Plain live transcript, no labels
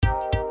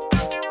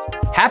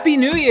Happy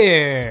New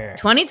Year!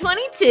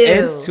 2022.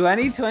 It's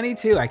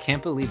 2022. I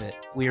can't believe it.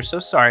 We are so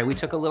sorry. We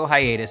took a little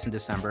hiatus in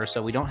December,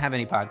 so we don't have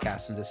any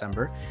podcasts in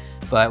December.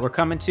 But we're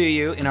coming to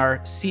you in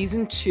our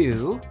season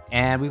 2,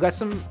 and we've got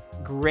some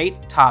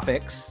great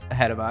topics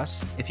ahead of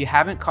us. If you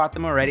haven't caught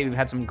them already, we've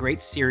had some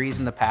great series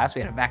in the past.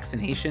 We had a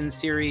vaccination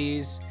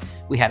series.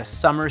 We had a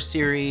summer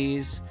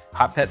series,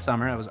 Hot Pet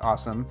Summer. That was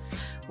awesome.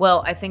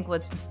 Well, I think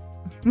what's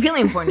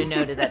really important to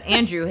note is that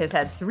Andrew has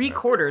had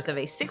 3/4 of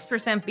a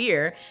 6%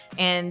 beer,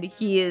 and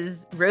he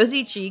is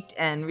rosy-cheeked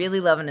and really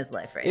loving his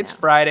life right now. It's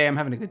Friday. I'm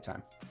having a good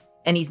time.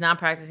 And he's not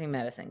practicing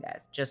medicine,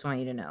 guys. Just want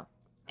you to know.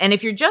 And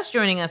if you're just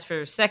joining us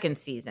for second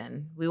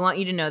season, we want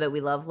you to know that we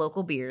love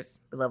local beers.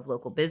 We love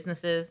local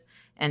businesses.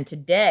 And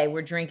today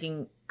we're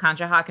drinking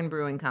Conshohocken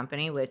Brewing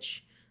Company,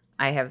 which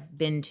I have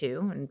been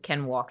to and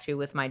can walk to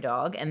with my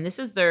dog. And this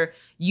is their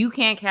You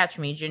Can't Catch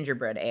Me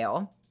gingerbread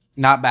ale.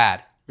 Not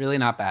bad. Really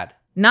not bad.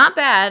 Not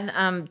bad.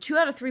 2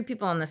 out of 3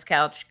 people on this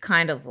couch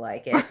kind of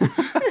like it.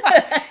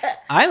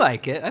 I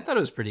like it. I thought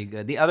it was pretty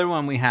good. The other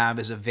one we have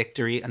is a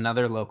Victory,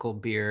 another local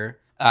beer.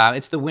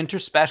 It's the winter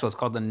special. It's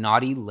called the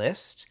Naughty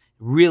List.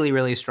 Really,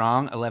 really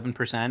strong,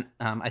 11%.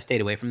 I stayed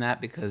away from that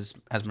because,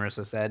 as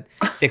Marissa said,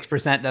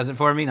 6% does it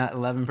for me, not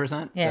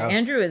 11%. Yeah, so.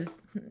 Andrew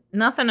is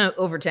nothing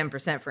over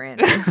 10% for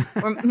Andrew,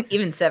 or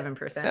even 7%.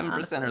 7%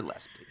 honestly. or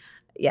less, please.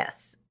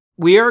 Yes.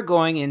 We are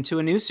going into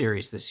a new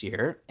series this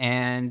year,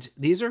 and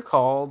these are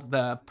called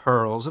the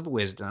Pearls of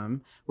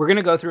Wisdom. We're going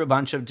to go through a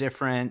bunch of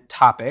different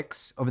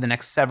topics over the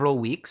next several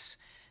weeks,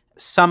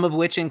 some of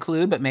which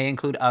include, but may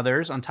include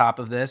others on top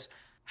of this,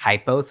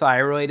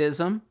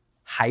 hypothyroidism,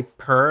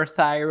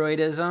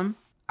 hyperthyroidism,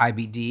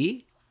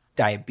 IBD,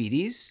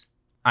 diabetes,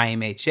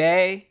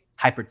 IMHA,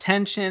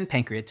 hypertension,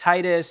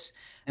 pancreatitis,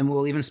 and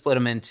we'll even split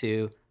them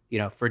into,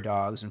 for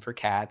dogs and for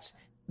cats.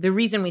 The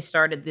reason we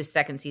started this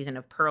second season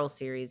of Pearl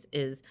series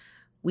is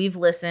we've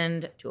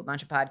listened to a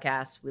bunch of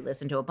podcasts, we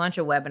listened to a bunch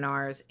of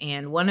webinars,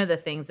 and one of the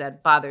things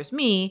that bothers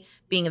me,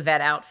 being a vet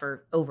out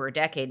for over a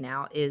decade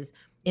now, is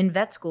in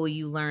vet school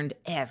you learned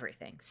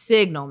everything.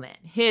 Signalment,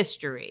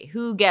 history,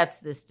 who gets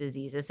this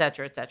disease, et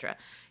cetera, et cetera.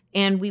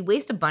 And we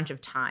waste a bunch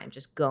of time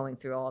just going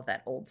through all of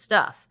that old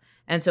stuff.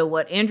 And so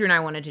what Andrew and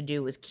I wanted to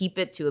do was keep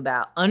it to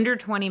about under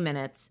 20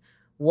 minutes.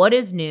 What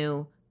is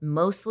new,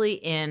 mostly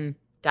in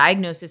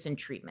diagnosis and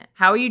treatment.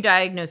 How are you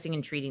diagnosing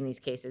and treating these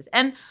cases?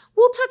 And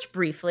we'll touch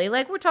briefly,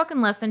 like we're talking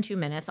less than 2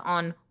 minutes,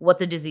 on what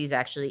the disease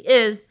actually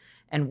is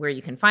and where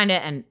you can find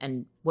it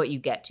and what you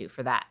get to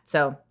for that.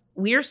 So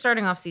we are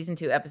starting off season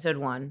 2, episode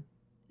 1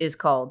 is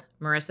called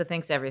Marissa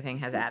Thinks Everything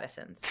Has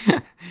Addison's.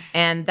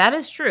 And that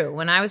is true.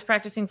 When I was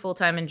practicing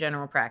full-time in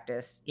general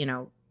practice,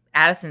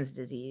 Addison's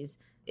disease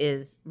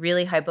is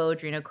really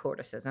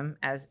hypoadrenocorticism,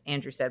 as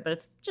Andrew said, but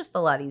it's just a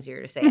lot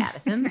easier to say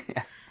Addison.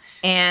 Yeah.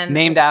 And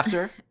named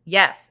after?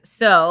 Yes.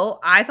 So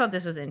I thought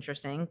this was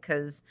interesting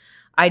because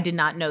I did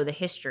not know the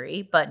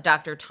history, but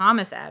Dr.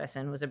 Thomas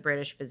Addison was a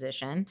British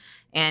physician,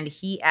 and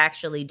he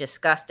actually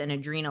discussed an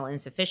adrenal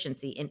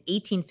insufficiency in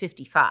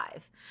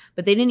 1855.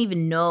 But they didn't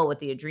even know what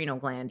the adrenal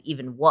gland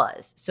even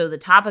was. So the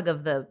topic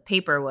of the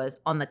paper was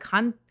on the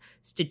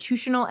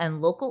constitutional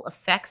and local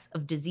effects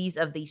of disease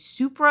of the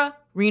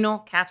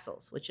suprarenal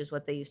capsules, which is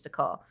what they used to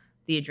call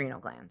the adrenal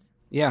glands.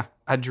 Yeah,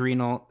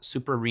 adrenal,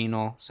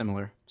 suprarenal,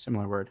 similar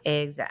word.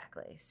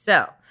 Exactly.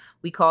 So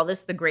we call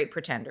this the Great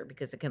Pretender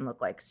because it can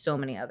look like so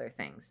many other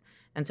things.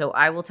 And so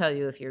I will tell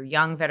you, if you're a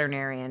young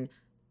veterinarian,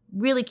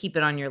 really keep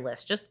it on your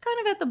list, just kind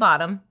of at the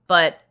bottom.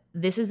 But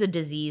this is a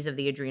disease of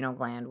the adrenal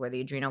gland where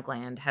the adrenal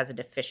gland has a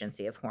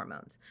deficiency of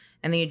hormones.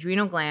 And the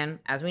adrenal gland,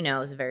 as we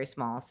know, is very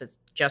small, so it's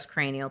just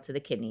cranial to the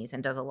kidneys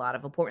and does a lot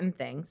of important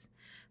things.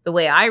 The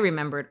way I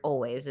remember it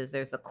always is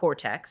there's the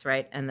cortex,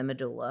 right, and the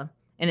medulla.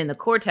 And in the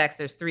cortex,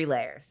 there's 3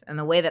 layers. And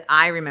the way that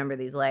I remember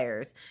these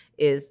layers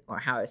is, or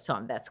how I was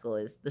taught in vet school,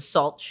 is the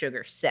salt,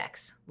 sugar,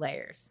 sex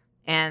layers.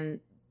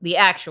 And the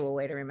actual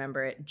way to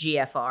remember it,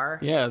 GFR.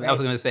 Yeah, right? I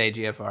was going to say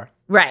GFR.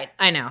 Right,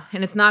 I know.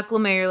 And it's not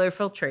glomerular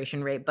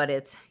filtration rate, but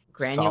it's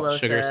granulosa. Salt,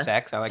 sugar,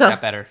 sex. I like that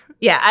better.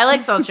 Yeah, I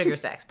like salt, sugar,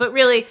 sex. But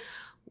really,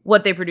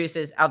 what they produce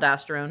is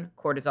aldosterone,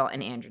 cortisol,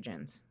 and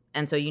androgens.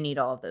 And so you need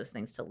all of those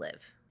things to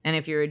live. And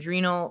if your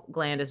adrenal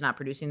gland is not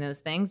producing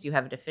those things, you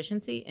have a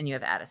deficiency and you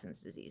have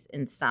Addison's disease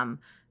in some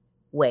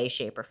way,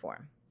 shape, or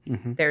form.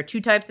 Mm-hmm. There are 2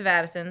 types of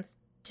Addison's.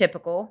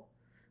 Typical,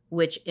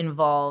 which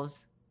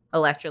involves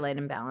electrolyte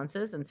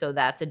imbalances. And so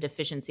that's a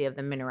deficiency of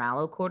the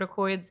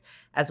mineralocorticoids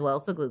as well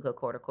as the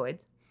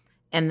glucocorticoids.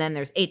 And then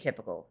there's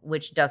atypical,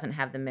 which doesn't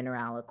have the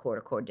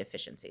mineralocorticoid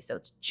deficiency. So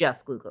it's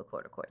just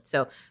glucocorticoids.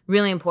 So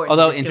really important.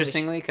 Although,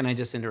 interestingly, can I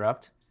just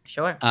interrupt?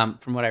 Sure.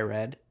 From what I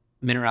read,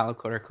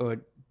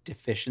 mineralocorticoid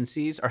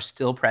deficiencies are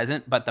still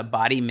present, but the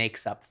body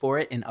makes up for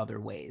it in other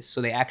ways. So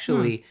they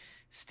actually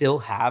still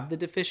have the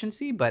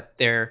deficiency, but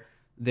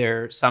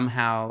they're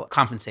somehow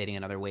compensating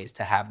in other ways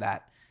to have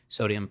that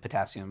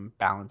sodium-potassium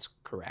balance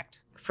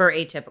correct. For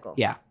atypical.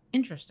 Yeah.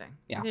 Interesting.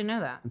 Yeah. I didn't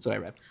know that. That's what I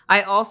read.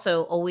 I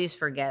also always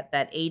forget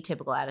that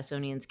atypical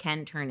Addisonians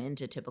can turn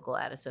into typical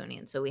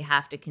Addisonians. So we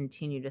have to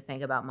continue to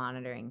think about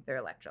monitoring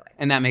their electrolytes.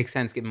 And that makes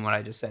sense given what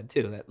I just said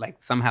too, that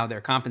like somehow they're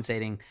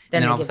compensating Then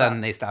and then all of a give sudden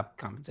up. they stop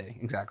compensating.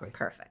 Exactly.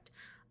 Perfect.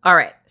 All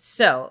right.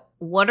 So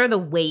what are the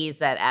ways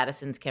that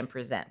Addisons can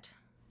present?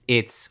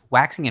 It's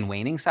waxing and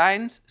waning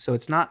signs. So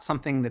it's not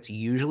something that's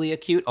usually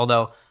acute,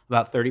 although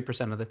about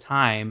 30% of the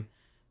time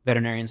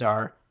veterinarians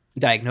are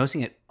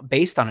diagnosing it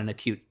based on an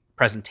acute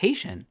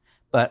presentation.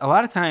 But a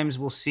lot of times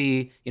we'll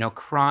see,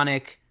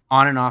 chronic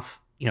on and off,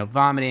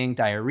 vomiting,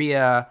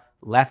 diarrhea,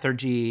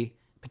 lethargy,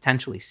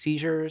 potentially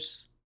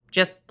seizures.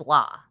 Just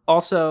blah.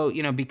 Also,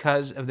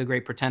 because of the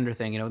great pretender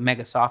thing,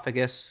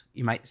 megaesophagus,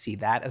 you might see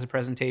that as a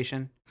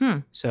presentation.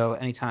 So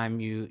anytime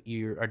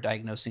you are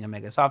diagnosing a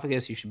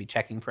megaesophagus, you should be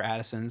checking for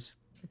Addison's.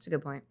 That's a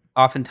good point.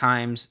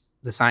 Oftentimes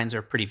the signs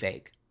are pretty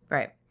vague.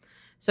 Right.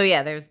 So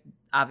yeah, there's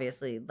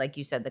obviously, like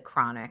you said, the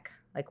chronic,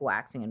 like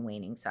waxing and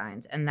waning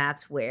signs. And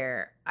that's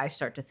where I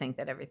start to think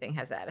that everything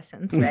has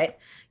Addison's, right?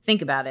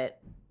 Think about it.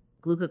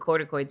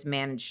 Glucocorticoids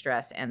manage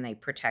stress and they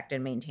protect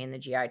and maintain the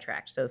GI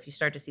tract. So if you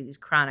start to see these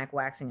chronic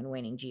waxing and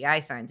waning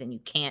GI signs and you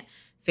can't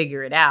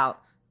figure it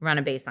out, run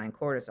a baseline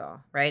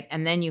cortisol, right?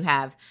 And then you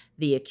have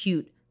the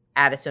acute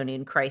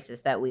Addisonian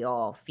crisis that we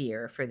all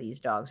fear for these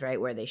dogs, right?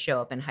 Where they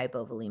show up in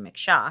hypovolemic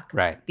shock,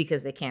 right?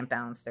 Because they can't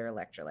balance their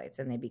electrolytes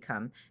and they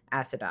become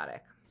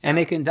acidotic. So. And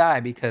they can die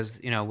because,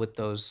 with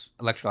those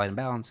electrolyte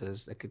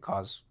imbalances, that could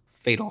cause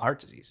fatal heart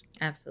disease.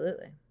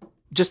 Absolutely.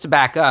 Just to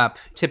back up,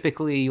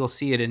 typically you'll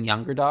see it in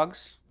younger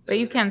dogs. But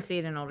you can see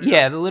it in older dogs.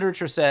 Yeah, the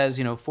literature says,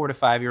 4 to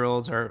 5 year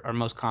olds are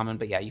most common,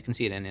 but yeah, you can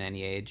see it in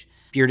any age.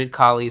 Bearded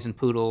collies and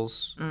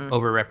poodles,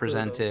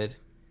 overrepresented, poodles.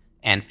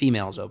 And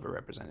females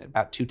overrepresented,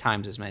 about 2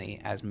 times as many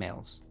as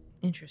males.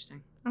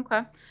 Interesting.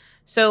 Okay.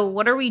 So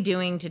what are we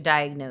doing to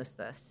diagnose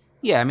this?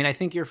 Yeah, I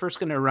think you're first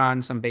going to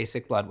run some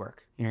basic blood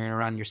work. You're going to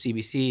run your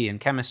CBC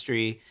and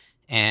chemistry,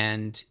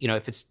 and,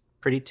 if it's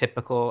pretty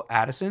typical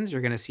Addison's,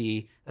 you're going to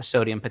see a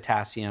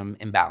sodium-potassium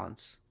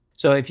imbalance.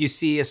 So if you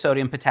see a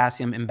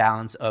sodium-potassium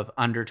imbalance of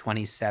under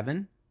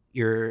 27,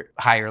 you're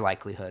higher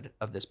likelihood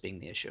of this being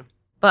the issue.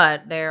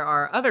 But there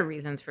are other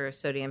reasons for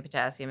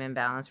sodium-potassium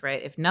imbalance,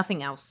 right? If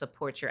nothing else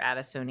supports your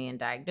Addisonian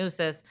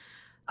diagnosis,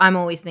 I'm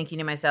always thinking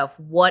to myself,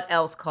 what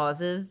else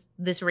causes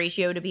this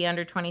ratio to be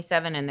under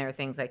 27? And there are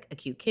things like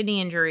acute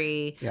kidney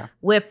injury,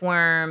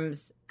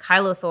 whipworms,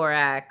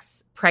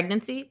 chylothorax,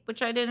 pregnancy,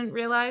 which I didn't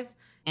realize,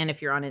 and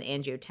if you're on an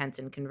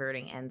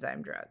angiotensin-converting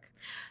enzyme drug.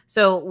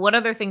 So what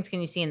other things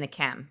can you see in the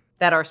chem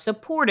that are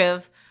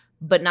supportive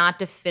but not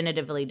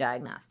definitively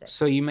diagnostic?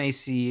 So you may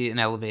see an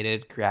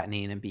elevated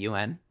creatinine and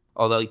BUN,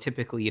 although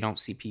typically you don't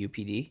see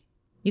PUPD.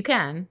 You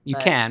can. You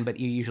can, but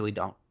you usually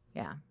don't.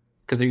 Yeah.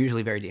 Because they're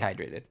usually very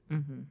dehydrated.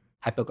 Mm-hmm.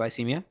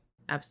 Hypoglycemia?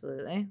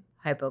 Absolutely.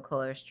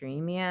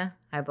 Hypocholesteremia,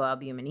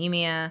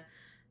 hypoalbuminemia,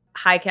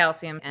 high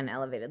calcium and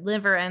elevated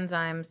liver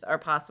enzymes are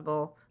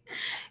possible.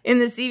 In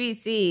the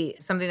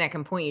CBC, something that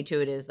can point you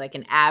to it is like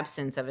an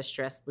absence of a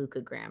stress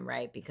leukogram,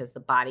 right? Because the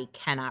body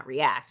cannot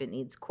react. It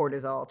needs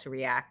cortisol to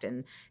react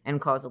and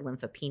cause a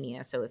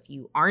lymphopenia. So if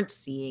you aren't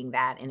seeing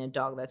that in a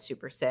dog that's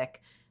super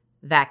sick,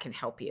 that can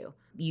help you.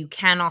 You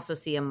can also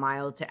see a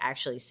mild to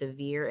actually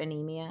severe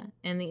anemia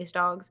in these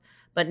dogs,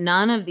 but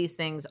none of these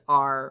things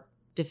are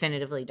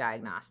definitively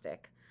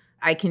diagnostic.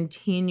 I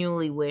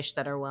continually wish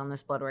that our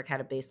wellness blood work had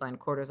a baseline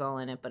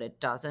cortisol in it, but it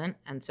doesn't.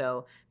 And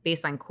so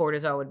baseline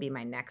cortisol would be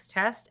my next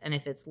test. And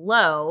if it's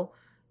low,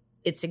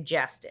 it's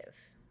suggestive,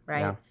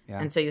 right? Yeah.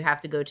 And so you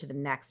have to go to the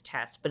next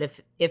test. But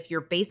if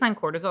your baseline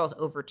cortisol is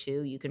over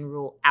 2, you can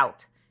rule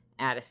out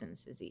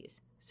Addison's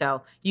disease.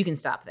 So you can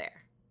stop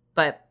there.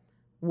 But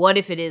what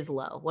if it is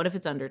low? What if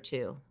it's under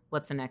 2?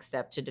 What's the next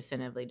step to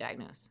definitively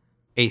diagnose?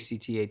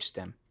 ACTH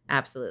stim.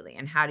 Absolutely.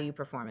 And how do you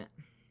perform it?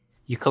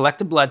 You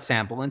collect a blood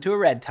sample into a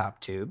red top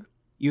tube.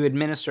 You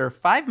administer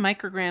 5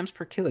 micrograms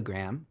per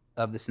kilogram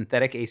of the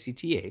synthetic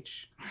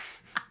ACTH.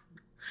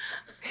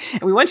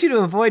 And we want you to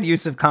avoid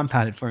use of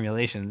compounded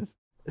formulations.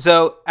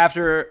 So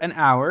after an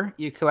hour,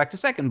 you collect a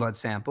second blood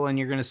sample, and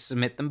you're going to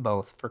submit them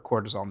both for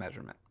cortisol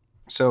measurement.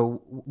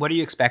 So what are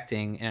you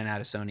expecting in an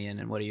Addisonian,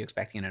 and what are you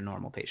expecting in a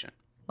normal patient?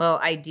 Well,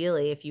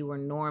 ideally, if you were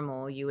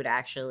normal, you would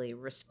actually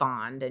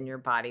respond and your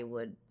body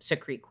would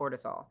secrete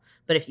cortisol.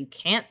 But if you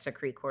can't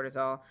secrete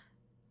cortisol,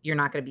 you're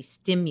not going to be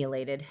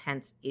stimulated,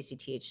 hence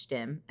ACTH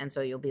stim, and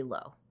so you'll be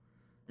low.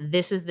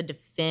 This is the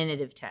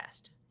definitive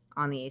test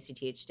on the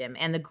ACTH stim.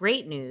 And the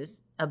great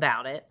news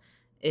about it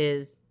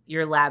is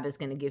your lab is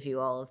going to give you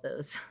all of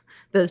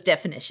those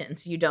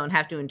definitions. You don't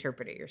have to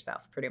interpret it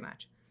yourself, pretty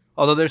much.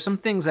 Although there's some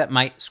things that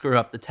might screw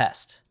up the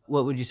test.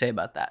 What would you say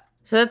about that?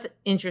 So that's an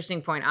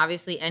interesting point.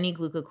 Obviously, any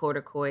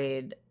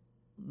glucocorticoid,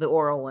 the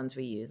oral ones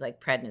we use, like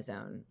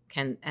prednisone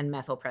and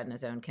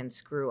methylprednisone, can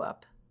screw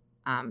up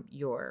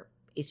your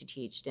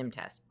ACTH stim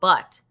test.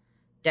 But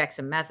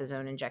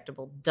dexamethasone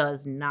injectable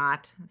does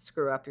not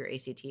screw up your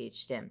ACTH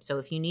stim. So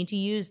if you need to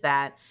use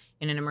that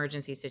in an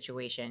emergency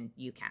situation,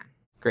 you can.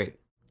 Great.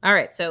 All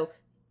right. So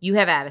you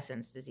have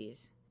Addison's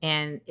disease,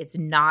 and it's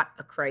not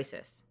a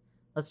crisis.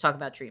 Let's talk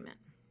about treatment.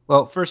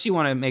 Well, first you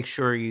want to make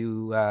sure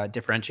you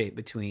differentiate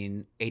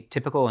between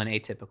typical and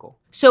atypical.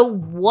 So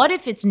what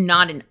if it's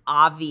not an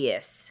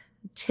obvious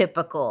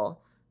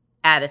typical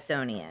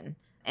Addisonian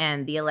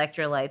and the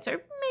electrolytes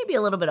are maybe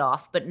a little bit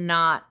off, but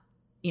not,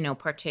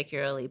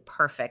 particularly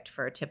perfect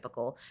for a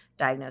typical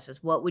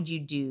diagnosis? What would you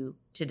do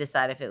to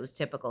decide if it was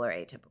typical or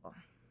atypical?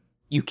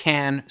 You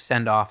can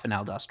send off an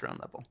aldosterone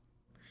level.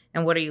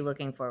 And what are you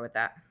looking for with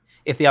that?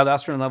 If the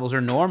aldosterone levels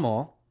are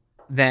normal,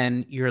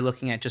 then you're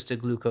looking at just a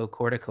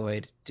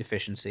glucocorticoid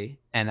deficiency,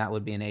 and that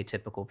would be an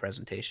atypical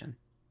presentation.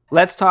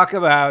 Let's talk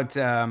about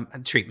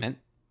treatment,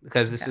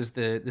 because this is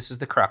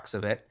the crux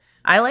of it.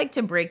 I like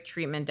to break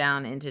treatment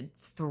down into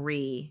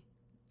three.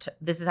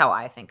 This is how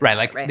I think about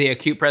it, right? The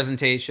acute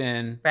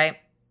presentation. Right.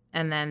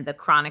 And then the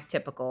chronic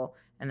typical,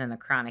 and then the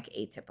chronic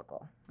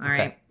atypical. All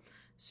right.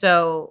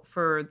 So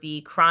for the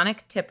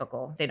chronic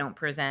typical, they don't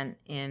present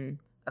in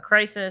a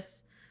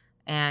crisis,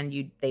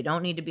 and they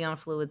don't need to be on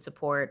fluid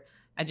support.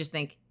 I just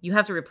think you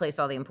have to replace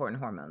all the important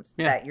hormones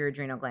that your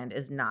adrenal gland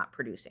is not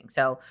producing.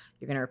 So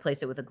you're going to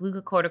replace it with a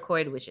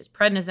glucocorticoid, which is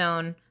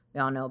prednisone.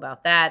 We all know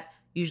about that.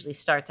 Usually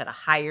starts at a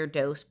higher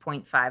dose,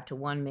 0.5 to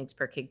 1 mg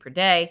per kg per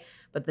day.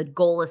 But the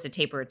goal is to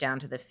taper it down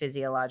to the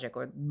physiologic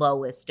or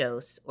lowest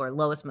dose or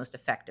lowest most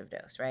effective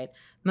dose, right?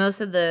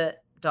 Most of the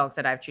dogs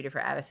that I've treated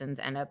for Addison's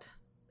end up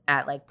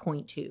at like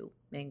 0.2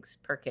 mg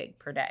per kg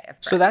per day.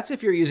 So that's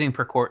if you're using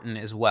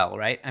Percortin as well,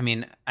 right? I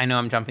mean, I know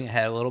I'm jumping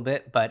ahead a little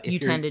bit, but if you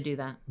tend to do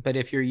that. But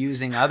if you're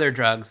using other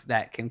drugs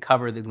that can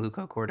cover the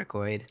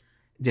glucocorticoid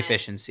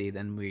deficiency,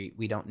 then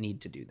we don't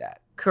need to do that.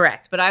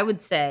 Correct. But I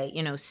would say,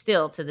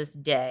 still to this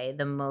day,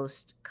 the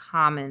most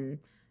common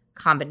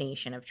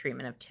combination of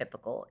treatment of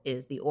typical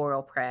is the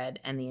oral pred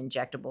and the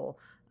injectable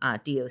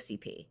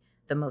DOCP.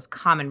 The most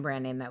common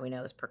brand name that we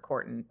know is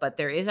Percortin, but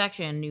there is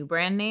actually a new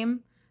brand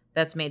name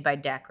that's made by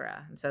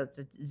Decra, and so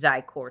it's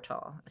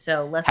Zycortal.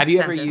 So less Have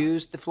expensive. You ever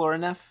used the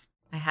Florinef?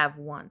 I have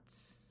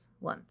once.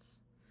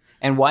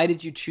 And why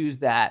did you choose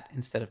that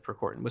instead of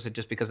Percortin? Was it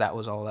just because that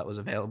was all that was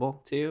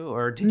available to you,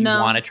 or did you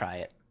want to try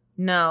it?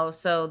 No.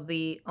 So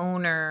the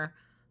owner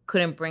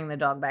couldn't bring the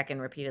dog back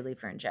in repeatedly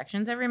for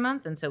injections every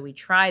month, and so we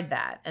tried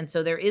that. And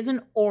so there is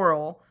an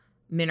oral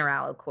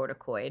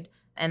mineralocorticoid,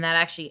 and that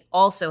actually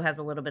also has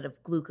a little bit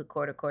of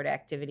glucocorticoid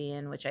activity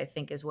in, which I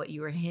think is what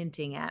you were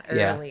hinting at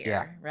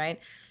earlier, right?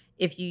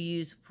 If you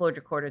use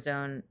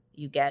fludrocortisone,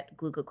 you get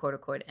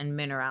glucocorticoid and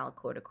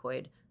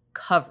mineralocorticoid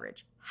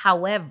coverage.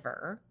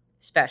 However,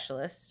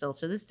 specialists, still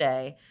to this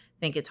day,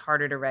 think it's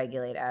harder to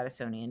regulate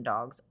Addisonian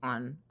dogs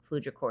on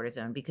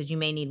fludrocortisone because you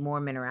may need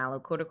more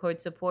mineralocorticoid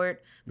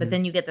support, but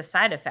then you get the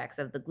side effects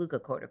of the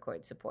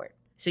glucocorticoid support.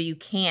 So you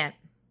can't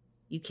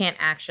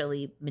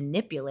actually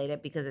manipulate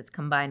it because it's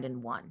combined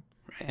in one.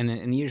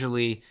 And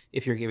usually,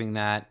 if you're giving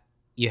that,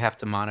 you have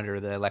to monitor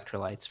the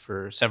electrolytes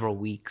for several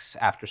weeks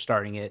after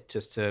starting it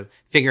just to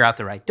figure out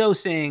the right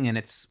dosing, and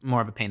it's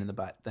more of a pain in the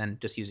butt than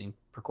just using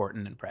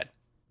Percortin and Pred.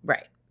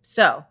 Right.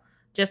 So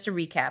just to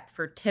recap,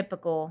 for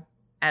typical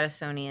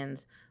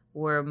Addisonians,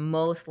 we're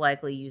most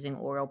likely using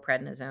oral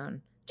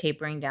prednisone,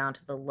 tapering down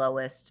to the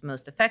lowest,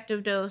 most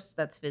effective dose,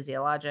 that's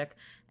physiologic,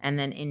 and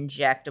then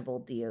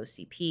injectable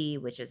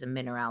DOCP, which is a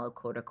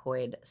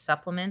mineralocorticoid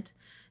supplement.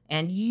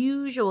 And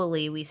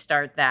usually we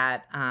start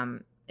that,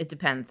 it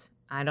depends.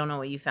 I don't know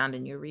what you found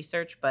in your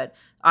research, but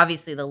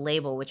obviously the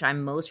label, which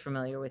I'm most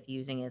familiar with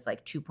using, is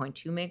like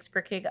 2.2 mg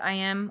per kg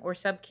IM or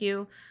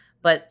sub-Q.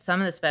 But some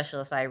of the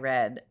specialists I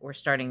read were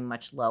starting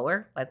much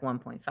lower, like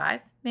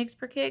 1.5 mg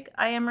per kg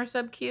IM or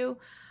sub-Q.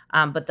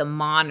 But the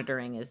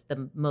monitoring is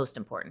the most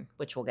important,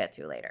 which we'll get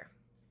to later.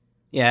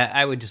 Yeah,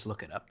 I would just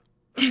look it up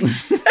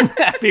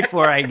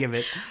before I give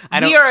it.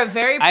 We are a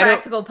very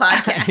practical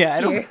podcast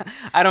here.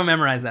 I don't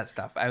memorize that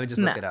stuff. I would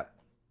just look it up.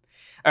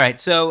 All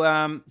right,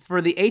 so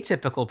for the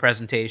atypical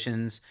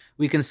presentations,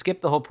 we can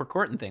skip the whole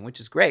Percortin thing, which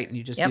is great, and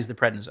you just use the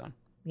prednisone.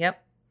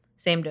 Yep,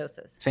 same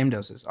doses.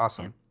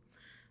 Awesome. Yep.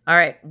 All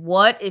right,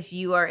 what if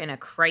you are in a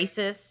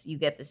crisis? You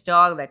get this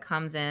dog that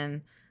comes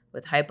in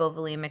with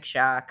hypovolemic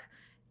shock.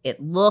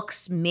 It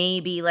looks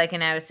maybe like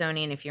an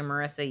Addisonian. If you're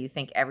Marisa, you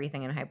think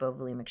everything in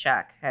hypovolemic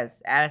shock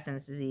has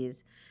Addison's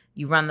disease.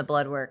 You run the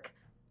blood work.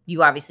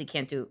 You obviously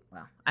can't do,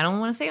 well, I don't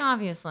want to say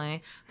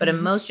obviously, but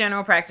in most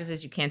general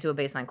practices, you can't do a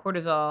baseline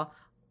cortisol.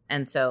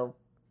 And so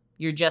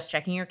you're just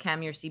checking your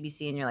chem, your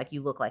CBC, and you're like,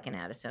 you look like an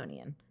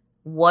Addisonian.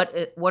 What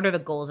are the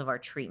goals of our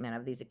treatment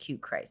of these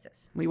acute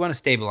crises? We want to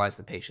stabilize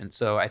the patient.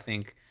 So I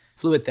think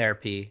fluid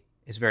therapy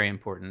is very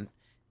important.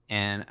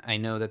 And I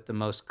know that the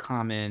most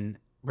common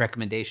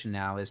recommendation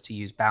now is to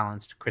use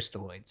balanced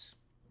crystalloids.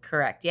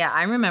 Correct. Yeah,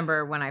 I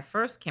remember when I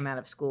first came out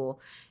of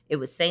school, it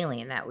was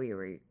saline that we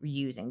were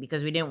using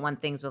because we didn't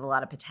want things with a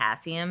lot of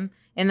potassium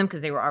in them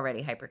because they were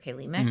already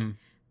hyperkalemic. Mm-hmm.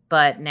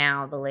 But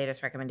now the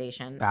latest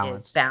recommendation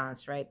is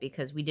balanced, right?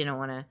 Because we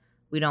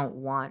don't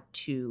want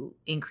to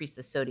increase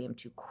the sodium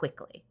too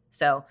quickly.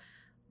 So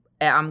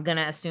I'm going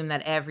to assume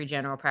that every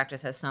general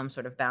practice has some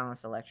sort of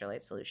balanced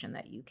electrolyte solution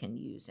that you can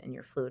use in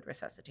your fluid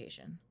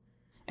resuscitation.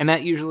 And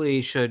that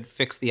usually should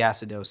fix the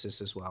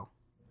acidosis as well.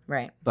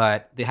 Right.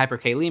 But the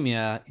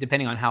hyperkalemia,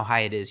 depending on how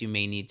high it is, you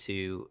may need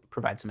to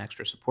provide some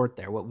extra support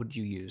there. What would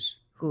you use?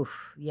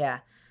 Oof, yeah.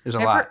 There's a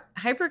lot.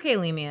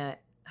 Hyperkalemia,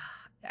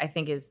 I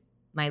think, is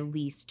my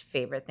least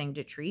favorite thing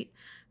to treat,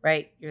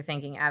 right? You're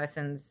thinking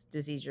Addison's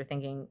disease, you're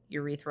thinking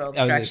urethral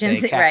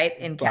obstructions, right,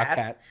 in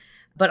cats.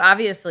 But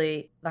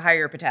obviously, the higher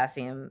your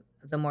potassium,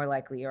 the more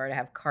likely you are to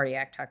have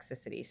cardiac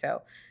toxicity.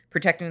 So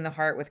protecting the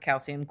heart with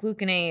calcium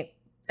gluconate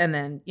and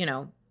then,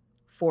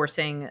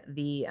 forcing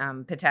the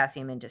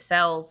potassium into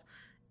cells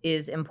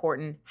is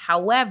important.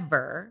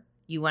 However,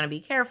 you want to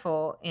be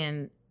careful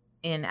in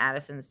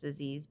Addison's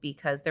disease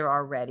because they're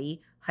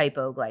already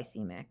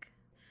hypoglycemic.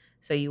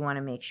 So you want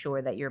to make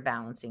sure that you're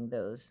balancing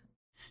those.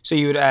 So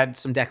you would add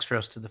some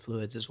dextrose to the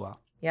fluids as well.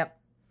 Yep.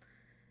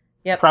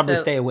 Probably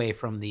stay away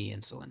from the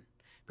insulin.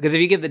 Because if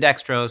you give the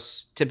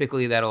dextrose,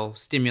 typically that'll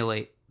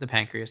stimulate the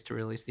pancreas to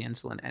release the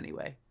insulin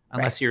anyway,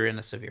 unless you're in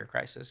a severe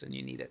crisis and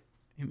you need it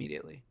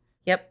immediately.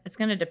 Yep. It's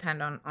going to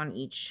depend on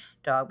each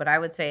dog, but I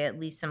would say at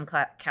least some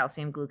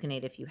calcium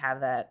gluconate if you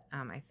have that.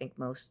 I think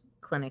most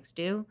clinics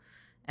do.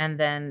 And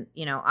then,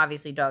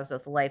 obviously dogs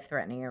with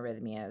life-threatening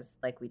arrhythmias,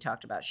 like we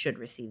talked about, should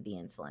receive the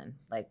insulin.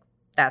 Like,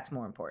 that's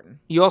more important.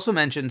 You also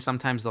mentioned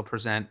sometimes they'll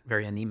present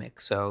very anemic,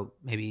 so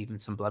maybe even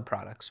some blood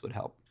products would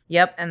help.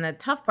 Yep. And the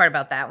tough part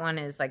about that one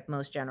is like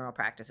most general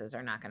practices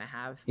are not going to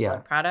have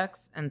blood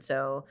products. And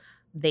so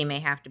they may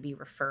have to be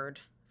referred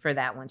for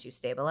that once you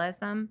stabilize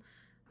them.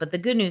 But the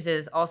good news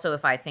is also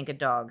if I think a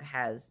dog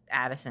has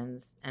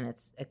Addison's and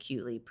it's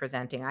acutely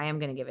presenting, I am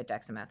going to give it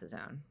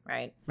dexamethasone,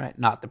 right? Right.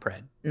 Not the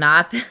pred.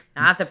 Not the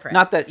pred.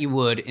 Not that you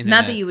would.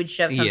 That you would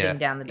shove something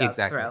down the dog's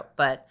exactly. throat.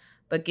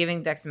 But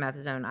giving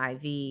dexamethasone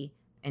IV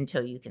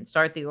until you can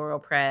start the oral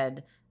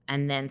pred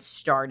and then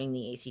starting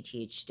the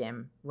ACTH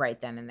stim right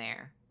then and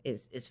there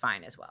is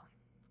fine as well.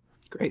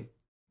 Great.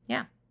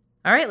 Yeah.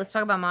 All right. Let's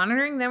talk about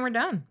monitoring. Then we're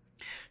done.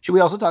 Should we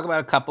also talk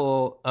about a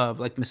couple of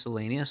like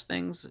miscellaneous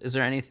things? Is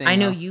there anything I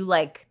know else? you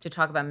like to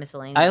talk about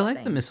miscellaneous I like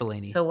things. the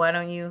miscellany. So why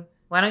don't you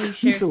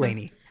share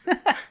miscellany?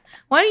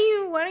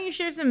 Why don't you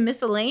share some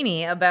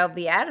miscellany about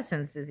the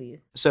Addison's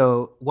disease?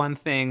 So one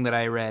thing that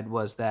I read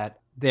was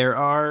that there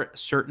are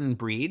certain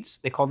breeds,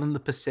 they call them the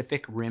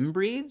Pacific Rim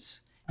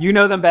breeds. You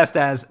know them best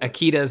as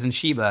Akitas and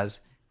Shibas,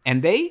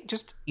 and they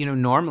just,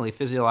 normally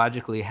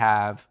physiologically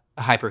have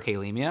a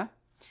hyperkalemia.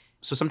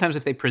 So sometimes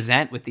if they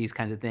present with these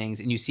kinds of things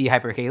and you see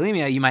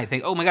hyperkalemia, you might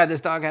think, oh my God,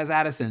 this dog has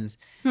Addison's.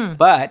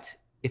 But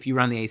if you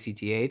run the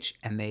ACTH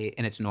and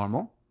it's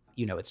normal,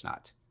 it's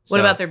not. What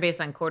about their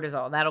baseline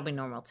cortisol? That'll be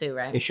normal too,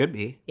 right? It should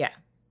be. Yeah.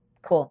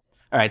 Cool.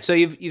 All right. So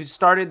you've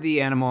started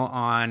the animal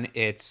on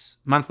its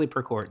monthly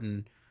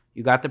Percortin.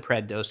 You got the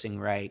pred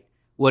dosing right.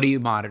 What are you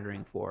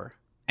monitoring for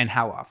and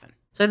how often?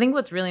 So I think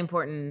what's really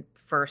important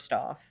first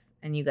off,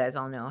 and you guys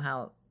all know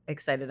how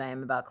excited I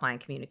am about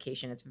client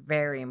communication. It's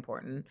very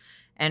important.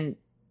 And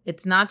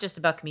it's not just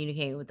about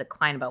communicating with the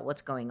client about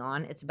what's going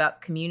on. It's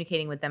about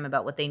communicating with them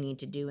about what they need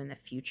to do in the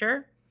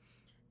future.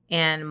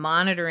 And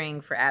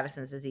monitoring for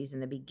Addison's disease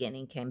in the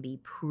beginning can be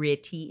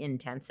pretty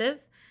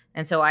intensive.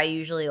 And so I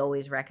usually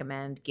always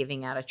recommend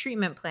giving out a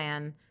treatment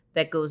plan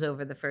that goes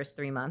over the first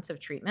 3 months of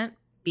treatment.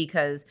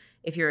 Because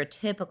if you're a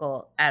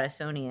typical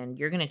Addisonian,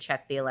 you're going to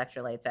check the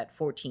electrolytes at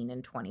 14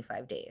 and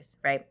 25 days,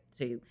 right?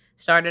 So you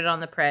started on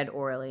the pred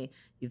orally,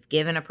 you've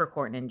given a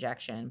Percortin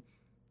injection,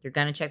 you're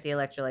going to check the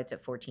electrolytes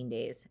at 14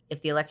 days.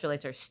 If the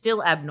electrolytes are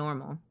still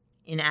abnormal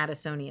in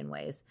Addisonian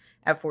ways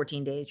at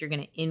 14 days, you're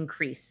going to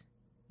increase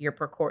your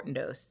Percortin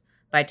dose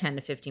by 10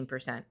 to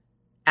 15%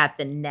 at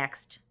the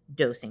next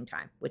dosing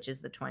time, which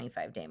is the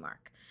 25-day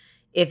mark.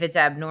 If it's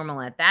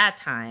abnormal at that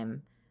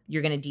time,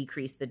 you're going to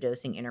decrease the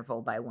dosing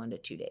interval by 1 to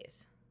 2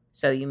 days.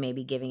 So you may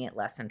be giving it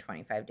less than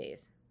 25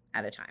 days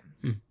at a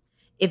time.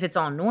 If it's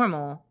all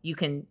normal, you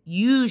can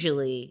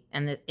usually,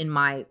 and in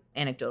my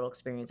anecdotal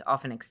experience,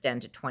 often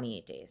extend to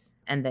 28 days.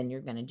 And then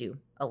you're going to do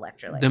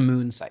electrolytes. The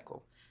moon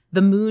cycle.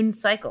 The moon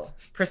cycle.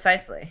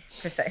 Precisely.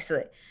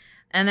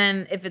 And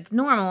then if it's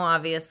normal,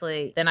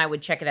 obviously, then I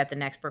would check it at the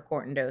next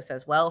Percortin dose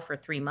as well for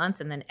 3 months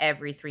and then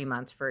every 3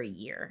 months for a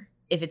year.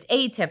 If it's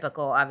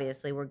atypical,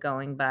 obviously, we're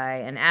going by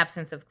an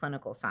absence of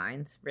clinical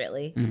signs,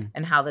 really,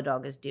 and how the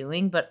dog is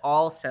doing. But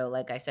also,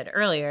 like I said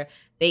earlier,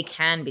 they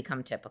can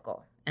become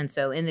typical. And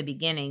so in the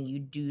beginning, you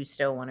do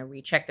still want to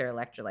recheck their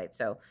electrolytes.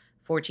 So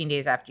 14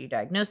 days after you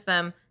diagnose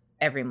them,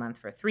 every month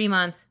for 3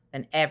 months,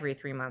 then every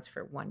 3 months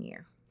for 1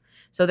 year.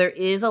 So there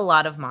is a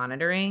lot of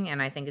monitoring,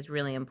 and I think it's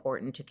really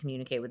important to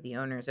communicate with the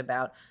owners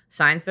about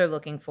signs they're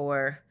looking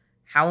for,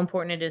 how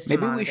important it is to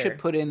monitor. Maybe we should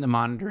put in the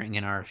monitoring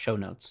in our show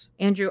notes.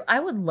 Andrew,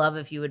 I would love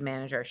if you would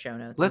manage our show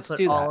notes. Let's and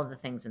do put that. all of the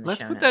things in the show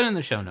notes. Let's put that in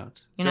the show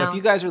notes. If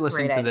you guys are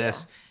listening to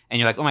this and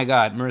you're like, oh my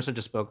God, Marisa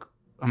just spoke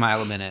a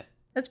mile a minute.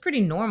 That's pretty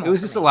normal. It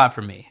was just a lot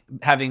for me.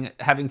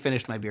 Having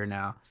finished my beer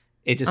now,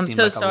 it just seemed like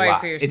a lot. I'm so sorry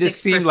for your 6%. It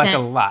just seemed like a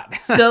lot.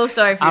 So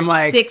sorry for your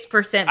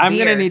 6% beer. I'm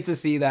going to need to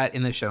see that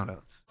in the show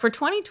notes. For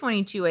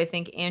 2022, I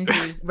think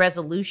Andrew's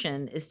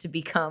resolution is to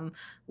become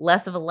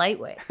less of a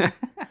lightweight.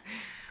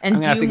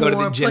 And do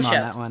more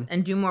push-ups.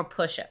 And do more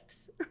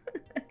push-ups.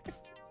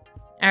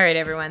 All right,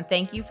 everyone.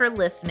 Thank you for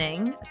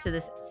listening to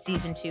this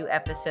season 2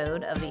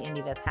 episode of the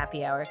Indie Vets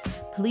Happy Hour.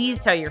 Please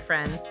tell your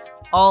friends,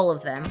 all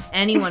of them,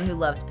 anyone who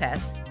loves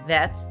pets,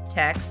 vets,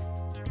 techs,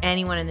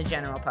 anyone in the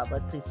general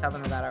public, please tell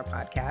them about our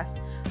podcast.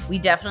 We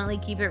definitely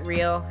keep it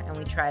real and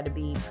we try to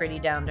be pretty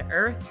down to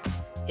earth.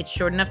 It's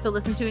short enough to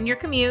listen to in your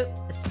commute,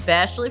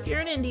 especially if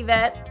you're an indie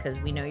vet, because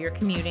we know you're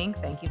commuting.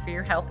 Thank you for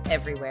your help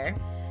everywhere.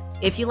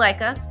 If you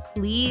like us,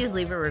 please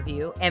leave a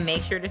review and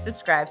make sure to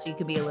subscribe so you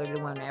can be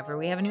alerted whenever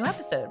we have a new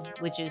episode,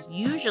 which is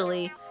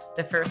usually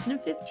the 1st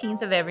and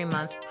 15th of every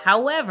month.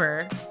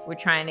 However, we're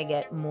trying to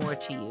get more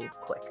to you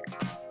quicker.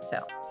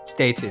 So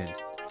stay tuned.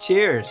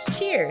 Cheers.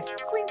 Cheers.